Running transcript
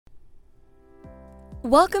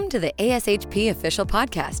Welcome to the ASHP Official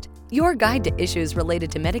Podcast, your guide to issues related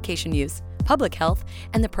to medication use, public health,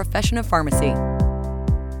 and the profession of pharmacy.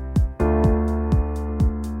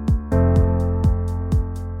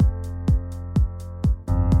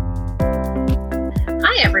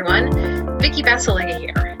 Hi everyone, Vicki Bassaliga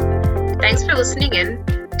here. Thanks for listening in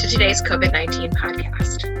to today's COVID-19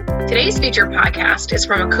 podcast. Today's featured podcast is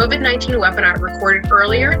from a COVID-19 webinar recorded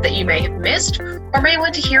earlier that you may have missed or may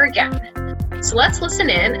want to hear again. So let's listen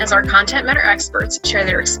in as our content matter experts share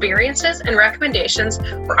their experiences and recommendations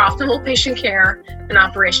for optimal patient care and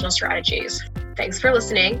operational strategies. Thanks for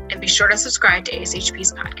listening, and be sure to subscribe to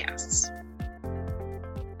ASHP's podcasts.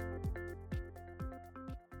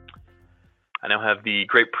 I now have the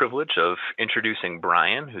great privilege of introducing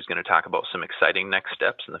Brian, who's going to talk about some exciting next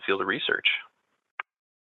steps in the field of research.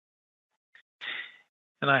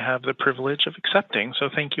 And I have the privilege of accepting. So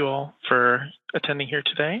thank you all for attending here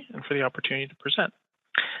today and for the opportunity to present.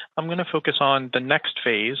 I'm going to focus on the next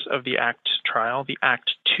phase of the ACT trial, the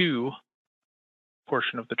ACT 2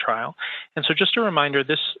 portion of the trial. And so just a reminder,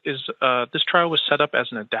 this trial was set up as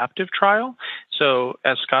an adaptive trial. So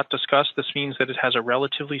as Scott discussed, this means that it has a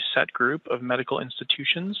relatively set group of medical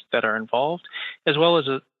institutions that are involved, as well as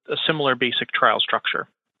a similar basic trial structure.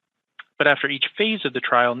 But after each phase of the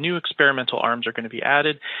trial, new experimental arms are going to be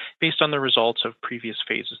added based on the results of previous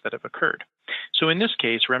phases that have occurred. So in this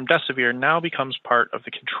case, remdesivir now becomes part of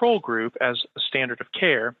the control group as a standard of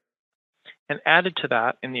care, and added to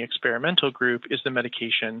that in the experimental group is the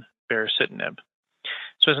medication baricitinib.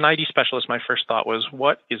 So as an ID specialist, my first thought was,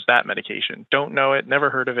 what is that medication? Don't know it,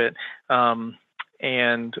 never heard of it,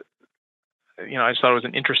 and I just thought it was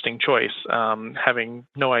an interesting choice, having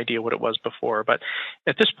no idea what it was before. But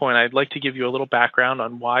at this point, I'd like to give you a little background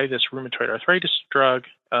on why this rheumatoid arthritis drug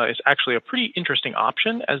is actually a pretty interesting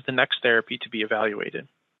option as the next therapy to be evaluated.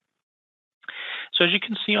 So as you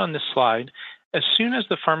can see on this slide, as soon as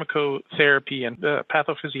the pharmacotherapy and the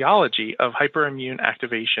pathophysiology of hyperimmune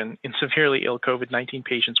activation in severely ill COVID-19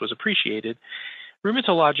 patients was appreciated,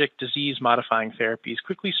 rheumatologic disease-modifying therapies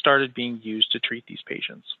quickly started being used to treat these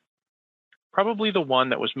patients. Probably the one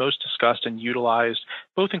that was most discussed and utilized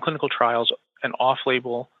both in clinical trials and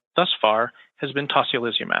off-label thus far has been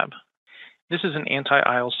tocilizumab. This is an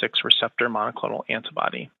anti-IL-6 receptor monoclonal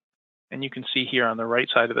antibody. And you can see here on the right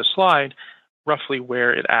side of the slide roughly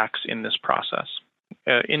where it acts in this process,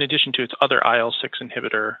 in addition to its other IL-6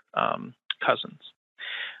 inhibitor cousins.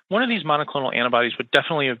 One of these monoclonal antibodies would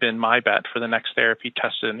definitely have been my bet for the next therapy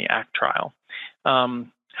tested in the ACT trial.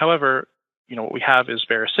 However, what we have is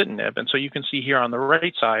baricitinib. And so you can see here on the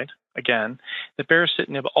right side, again, that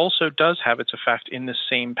baricitinib also does have its effect in this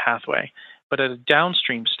same pathway, but at a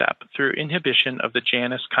downstream step through inhibition of the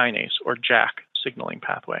Janus kinase, or JAK, signaling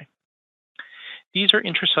pathway. These are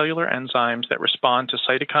intracellular enzymes that respond to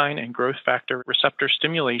cytokine and growth factor receptor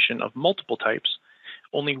stimulation of multiple types,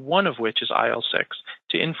 only one of which is IL-6,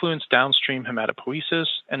 to influence downstream hematopoiesis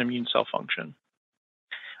and immune cell function.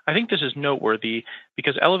 I think this is noteworthy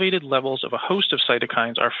because elevated levels of a host of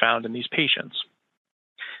cytokines are found in these patients.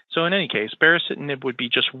 So in any case, baricitinib would be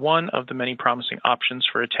just one of the many promising options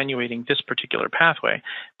for attenuating this particular pathway.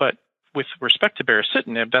 But with respect to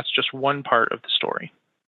baricitinib, that's just one part of the story.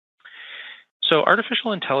 So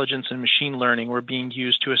artificial intelligence and machine learning were being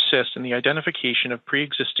used to assist in the identification of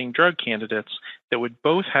pre-existing drug candidates that would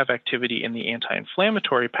both have activity in the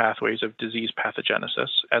anti-inflammatory pathways of disease pathogenesis,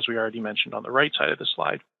 as we already mentioned on the right side of the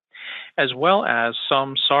slide, as well as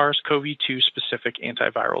some SARS-CoV-2 specific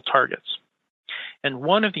antiviral targets. And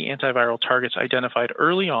one of the antiviral targets identified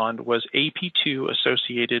early on was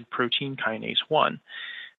AP2-associated protein kinase 1,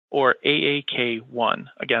 or AAK1.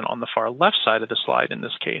 Again, on the far left side of the slide in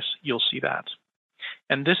this case, you'll see that.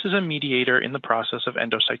 And this is a mediator in the process of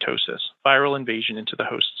endocytosis, viral invasion into the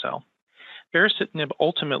host cell. Baricitinib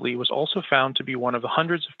ultimately was also found to be one of the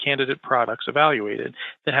hundreds of candidate products evaluated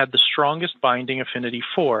that had the strongest binding affinity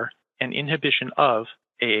for and inhibition of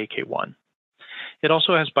AAK1. It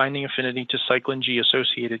also has binding affinity to cyclin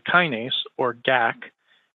G-associated kinase, or GAC,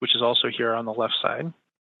 which is also here on the left side,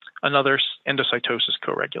 another endocytosis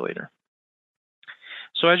co-regulator.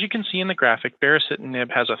 So as you can see in the graphic,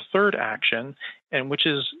 baricitinib has a third action, and which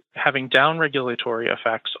is having downregulatory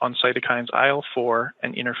effects on cytokines IL-4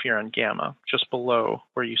 and interferon gamma, just below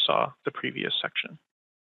where you saw the previous section.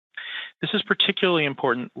 This is particularly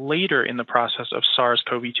important later in the process of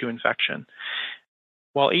SARS-CoV-2 infection.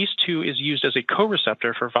 While ACE2 is used as a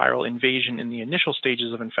co-receptor for viral invasion in the initial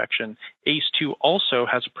stages of infection, ACE2 also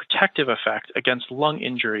has a protective effect against lung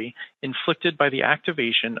injury inflicted by the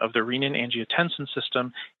activation of the renin-angiotensin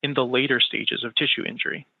system in the later stages of tissue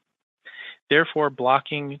injury. Therefore,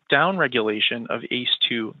 blocking downregulation of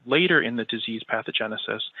ACE2 later in the disease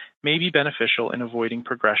pathogenesis may be beneficial in avoiding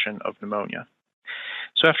progression of pneumonia.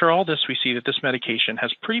 So after all this, we see that this medication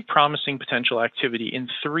has pretty promising potential activity in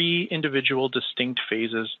 3 individual distinct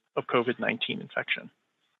phases of COVID-19 infection.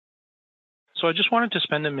 So I just wanted to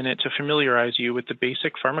spend a minute to familiarize you with the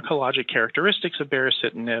basic pharmacologic characteristics of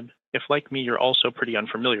baricitinib, if like me, you're also pretty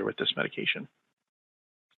unfamiliar with this medication.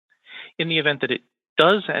 In the event that it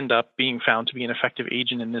does end up being found to be an effective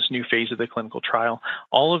agent in this new phase of the clinical trial,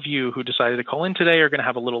 all of you who decided to call in today are going to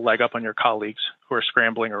have a little leg up on your colleagues who are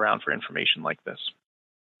scrambling around for information like this.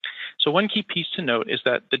 So one key piece to note is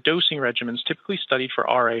that the dosing regimens typically studied for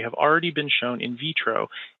RA have already been shown in vitro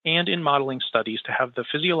and in modeling studies to have the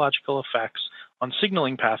physiological effects on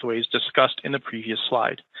signaling pathways discussed in the previous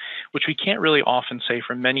slide, which we can't really often say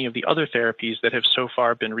for many of the other therapies that have so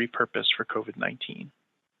far been repurposed for COVID-19.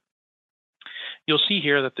 You'll see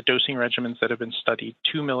here that the dosing regimens that have been studied,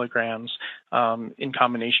 2 milligrams in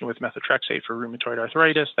combination with methotrexate for rheumatoid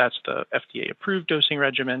arthritis, that's the FDA-approved dosing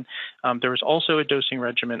regimen. There was also a dosing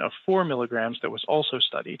regimen of 4 milligrams that was also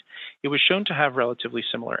studied. It was shown to have relatively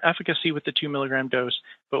similar efficacy with the 2 milligram dose,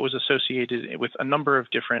 but was associated with a number of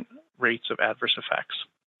different rates of adverse effects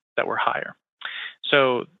that were higher.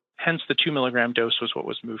 So hence the 2 milligram dose was what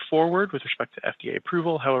was moved forward with respect to FDA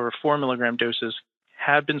approval. However, 4 milligram doses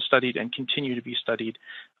had been studied and continue to be studied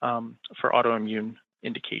for autoimmune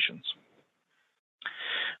indications.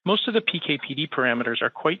 Most of the PK/PD parameters are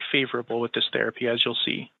quite favorable with this therapy, as you'll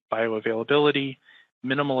see: bioavailability,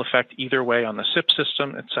 minimal effect either way on the CYP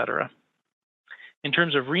system, etc. In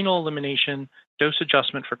terms of renal elimination, dose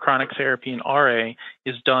adjustment for chronic therapy in RA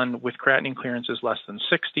is done with creatinine clearances less than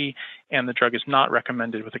 60, and the drug is not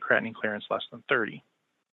recommended with a creatinine clearance less than 30.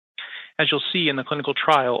 As you'll see in the clinical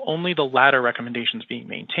trial, only the latter recommendation is being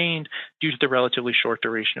maintained due to the relatively short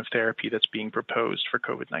duration of therapy that's being proposed for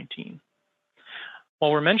COVID-19.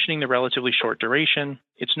 While we're mentioning the relatively short duration,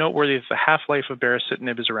 it's noteworthy that the half-life of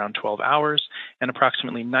baricitinib is around 12 hours, and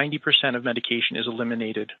approximately 90% of medication is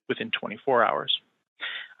eliminated within 24 hours.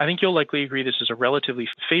 I think you'll likely agree this is a relatively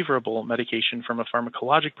favorable medication from a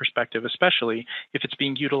pharmacologic perspective, especially if it's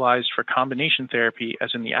being utilized for combination therapy,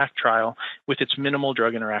 as in the ACT trial, with its minimal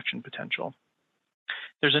drug interaction potential.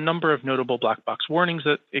 There's a number of notable black box warnings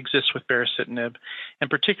that exist with baricitinib, and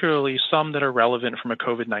particularly some that are relevant from a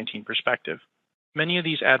COVID-19 perspective. Many of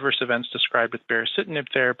these adverse events described with baricitinib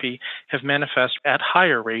therapy have manifest at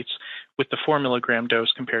higher rates with the 4 milligram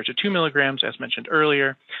dose compared to 2 milligrams, as mentioned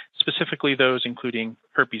earlier, specifically those including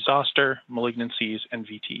herpes zoster, malignancies, and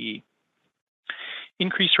VTE.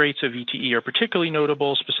 Increased rates of VTE are particularly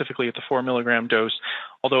notable, specifically at the 4 milligram dose,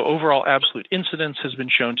 although overall absolute incidence has been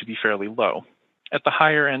shown to be fairly low. At the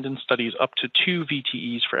higher end in studies, up to 2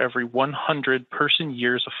 VTEs for every 100 person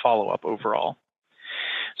years of follow-up overall.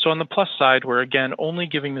 So on the plus side, we're again only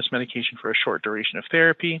giving this medication for a short duration of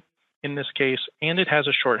therapy in this case, and it has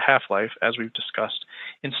a short half-life, as we've discussed,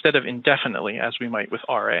 instead of indefinitely, as we might with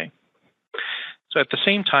RA. So at the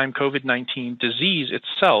same time, COVID-19 disease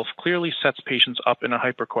itself clearly sets patients up in a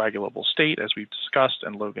hypercoagulable state, as we've discussed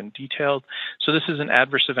and Logan detailed. So this is an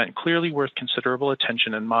adverse event clearly worth considerable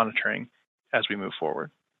attention and monitoring as we move forward.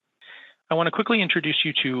 I want to quickly introduce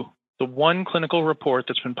you to the one clinical report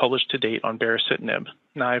that's been published to date on baricitinib.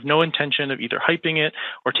 Now, I have no intention of either hyping it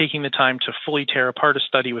or taking the time to fully tear apart a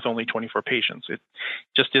study with only 24 patients. It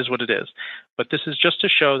just is what it is. But this is just to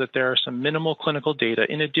show that there are some minimal clinical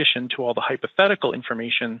data in addition to all the hypothetical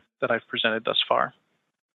information that I've presented thus far.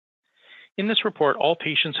 In this report, all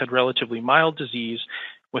patients had relatively mild disease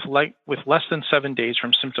with less than 7 days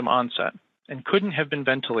from symptom onset and couldn't have been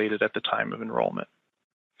ventilated at the time of enrollment.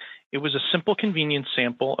 It was a simple convenience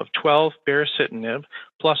sample of 12 baricitinib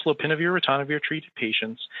plus lopinavir/ritonavir treated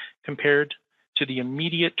patients compared to the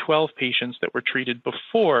immediate 12 patients that were treated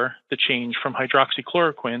before the change from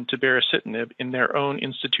hydroxychloroquine to baricitinib in their own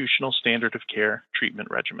institutional standard of care treatment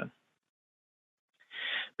regimen.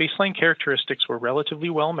 Baseline characteristics were relatively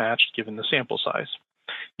well matched given the sample size.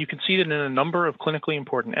 You can see that in a number of clinically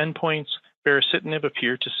important endpoints, baricitinib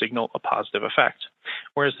appeared to signal a positive effect,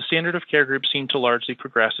 whereas the standard of care group seemed to largely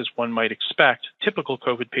progress as one might expect typical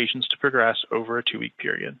COVID patients to progress over a 2-week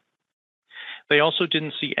period. They also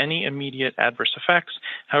didn't see any immediate adverse effects.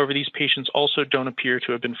 However, these patients also don't appear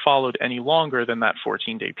to have been followed any longer than that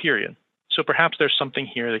 14-day period. So perhaps there's something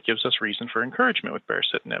here that gives us reason for encouragement with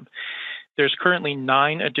baricitinib. There's currently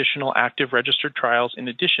 9 additional active registered trials in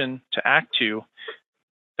addition to ACT2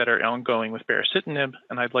 that are ongoing with baricitinib,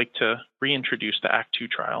 and I'd like to reintroduce the ACT2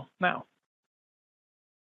 trial now.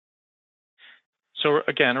 So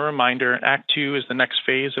again, a reminder, ACT2 is the next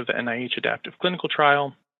phase of the NIH adaptive clinical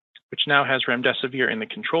trial. which now has remdesivir in the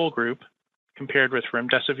control group, compared with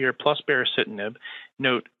remdesivir plus baricitinib.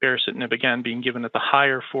 Note, baricitinib again being given at the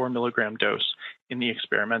higher 4 milligram dose in the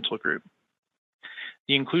experimental group.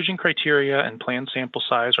 The inclusion criteria and planned sample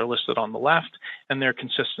size are listed on the left, and they're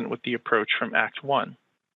consistent with the approach from Act 1.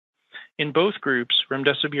 In both groups,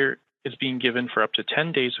 remdesivir is being given for up to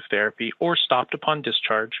 10 days of therapy or stopped upon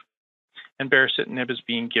discharge, and baricitinib is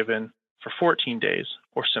being given for 14 days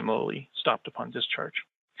or similarly stopped upon discharge.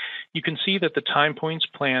 You can see that the time points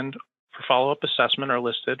planned for follow-up assessment are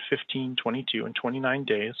listed 15, 22, and 29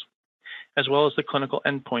 days, as well as the clinical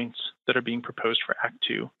endpoints that are being proposed for Act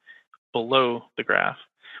 2 below the graph.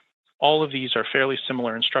 All of these are fairly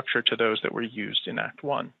similar in structure to those that were used in Act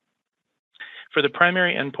 1. For the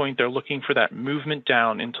primary endpoint, they're looking for that movement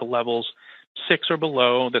down into levels 6 or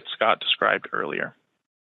below that Scott described earlier.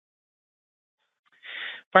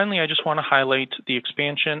 Finally, I just want to highlight the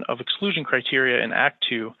expansion of exclusion criteria in Act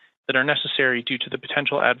 2 that are necessary due to the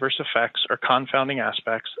potential adverse effects or confounding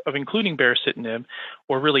aspects of including baricitinib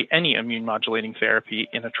or really any immune modulating therapy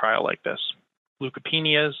in a trial like this.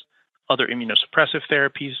 Leukopenias, other immunosuppressive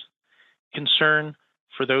therapies, concern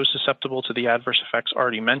for those susceptible to the adverse effects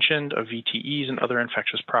already mentioned of VTEs and other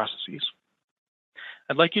infectious processes.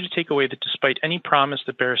 I'd like you to take away that despite any promise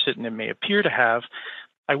that baricitinib may appear to have,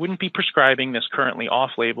 I wouldn't be prescribing this currently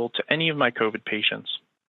off-label to any of my COVID patients,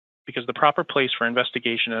 because the proper place for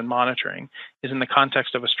investigation and monitoring is in the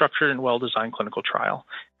context of a structured and well-designed clinical trial,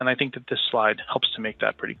 and I think that this slide helps to make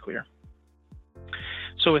that pretty clear.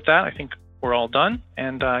 So with that, I think we're all done,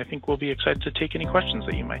 and I think we'll be excited to take any questions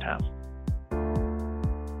that you might have.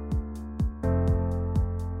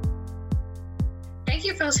 Thank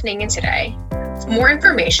you for listening in today. For more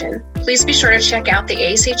information, please be sure to check out the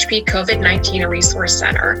ASHP COVID-19 Resource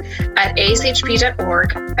Center at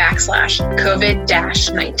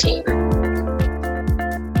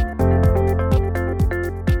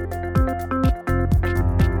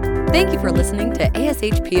ashp.org/COVID-19. Thank you for listening to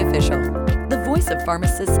ASHP Official, the voice of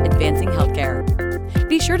pharmacists advancing healthcare.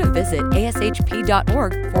 Be sure to visit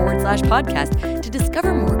ashp.org/podcast to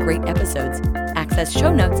discover more great episodes, access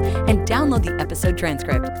show notes, and download the episode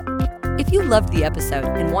transcript. If you loved the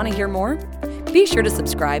episode and want to hear more, be sure to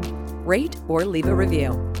subscribe, rate, or leave a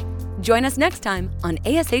review. Join us next time on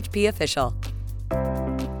ASHP Official.